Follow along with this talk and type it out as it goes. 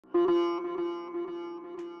It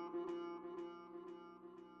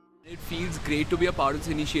feels great to be a part of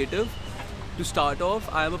this initiative. To start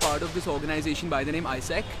off, I am a part of this organization by the name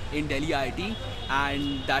IISEC in Delhi IIT,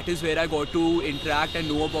 and that is where I got to interact and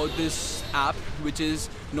know about this app, which is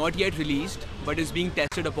not yet released but is being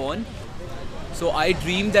tested upon. So I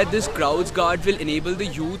dream that this Crowdguard will enable the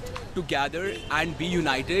youth to gather and be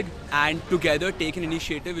united and together take an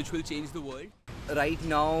initiative which will change the world. Right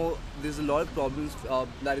now, there's a lot of problems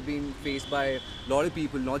that are being faced by a lot of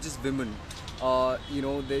people, not just women.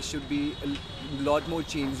 There should be a lot more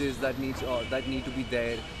changes that need to be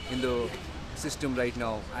there in the system right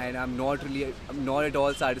now, and I'm not at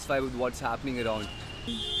all satisfied with what's happening around.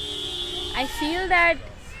 I feel that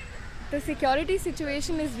the security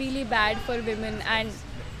situation is really bad for women and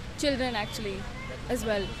children actually as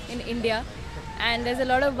well in India, and there's a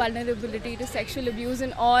lot of vulnerability to sexual abuse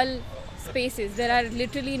in all spaces. There are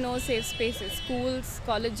literally no safe spaces, schools,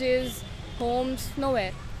 colleges, homes,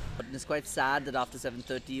 nowhere. It's quite sad that after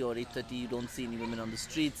 7:30 or 8:30 you don't see any women on the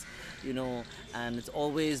streets, and it's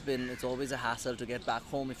always a hassle to get back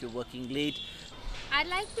home if you're working late. I'd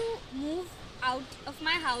like to move out of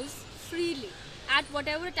my house freely at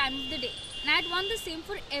whatever time of the day. And I'd want the same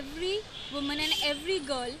for every woman and every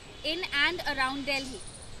girl in and around Delhi.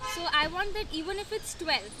 So I want that even if it's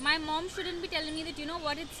 12, my mom shouldn't be telling me that,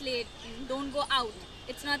 it's late, don't go out,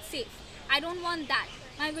 it's not safe. I don't want that.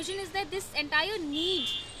 My vision is that this entire need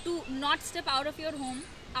to not step out of your home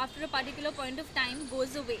after a particular point of time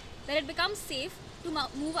goes away. That it becomes safe to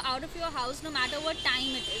move out of your house no matter what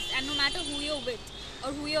time it is and no matter who you're with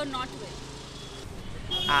or who you're not with.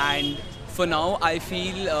 And for now, I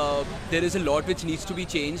feel there is a lot which needs to be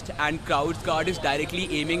changed, and Crowdguard is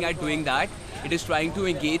directly aiming at doing that. It is trying to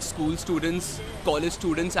engage school students, college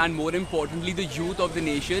students, and more importantly the youth of the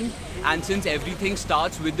nation. And since everything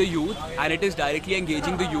starts with the youth and it is directly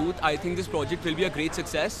engaging the youth, I think this project will be a great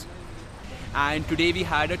success. And today we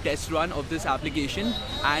had a test run of this application,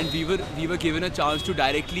 and we were given a chance to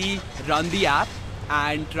directly run the app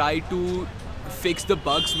and try to fix the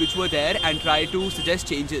bugs which were there and try to suggest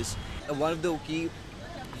changes. One of the key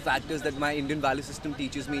factors that my Indian value system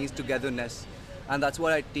teaches me is togetherness, and that's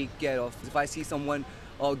what I take care of. If I see someone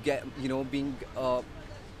being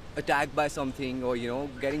attacked by something or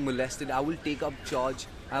getting molested, I will take up charge.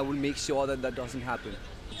 I will make sure that that doesn't happen.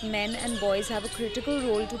 Men and boys have a critical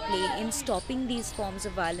role to play in stopping these forms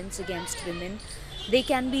of violence against women. They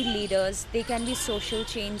can be leaders, they can be social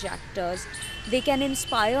change actors, they can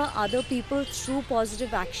inspire other people through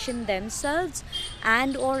positive action themselves,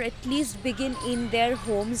 and or at least begin in their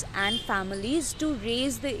homes and families to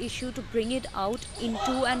raise the issue, to bring it out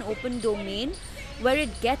into an open domain where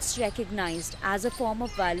it gets recognized as a form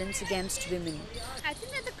of violence against women. I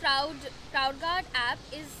think that the Crowdguard app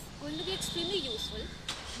is going to be extremely useful,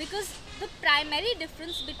 because the primary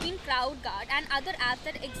difference between Crowdguard and other apps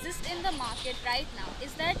that exist in the market right now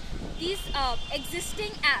is that these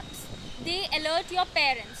existing apps, they alert your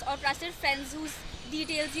parents or trusted friends whose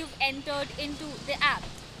details you've entered into the app.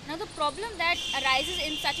 Now the problem that arises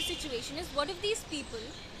in such a situation is, what if these people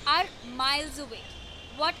are miles away?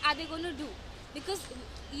 What are they going to do? Because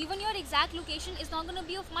even your exact location is not going to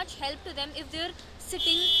be of much help to them if they're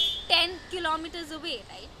sitting 10 kilometers away,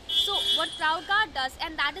 right? So what Crowdguard does,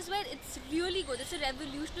 and that is where it's really good, it's a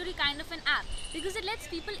revolutionary kind of an app, because it lets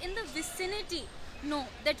people in the vicinity know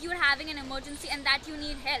that you're having an emergency and that you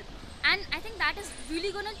need help. And I think that is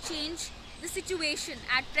really going to change the situation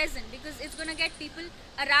at present, because it's going to get people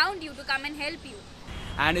around you to come and help you.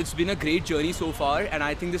 And it's been a great journey so far, and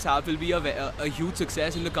I think this app will be a huge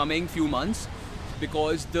success in the coming few months,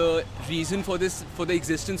 because the reason for the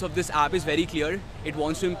existence of this app is very clear. It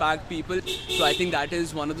wants to impact people. So I think that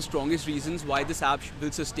is one of the strongest reasons why this app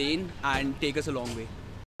will sustain and take us a long way.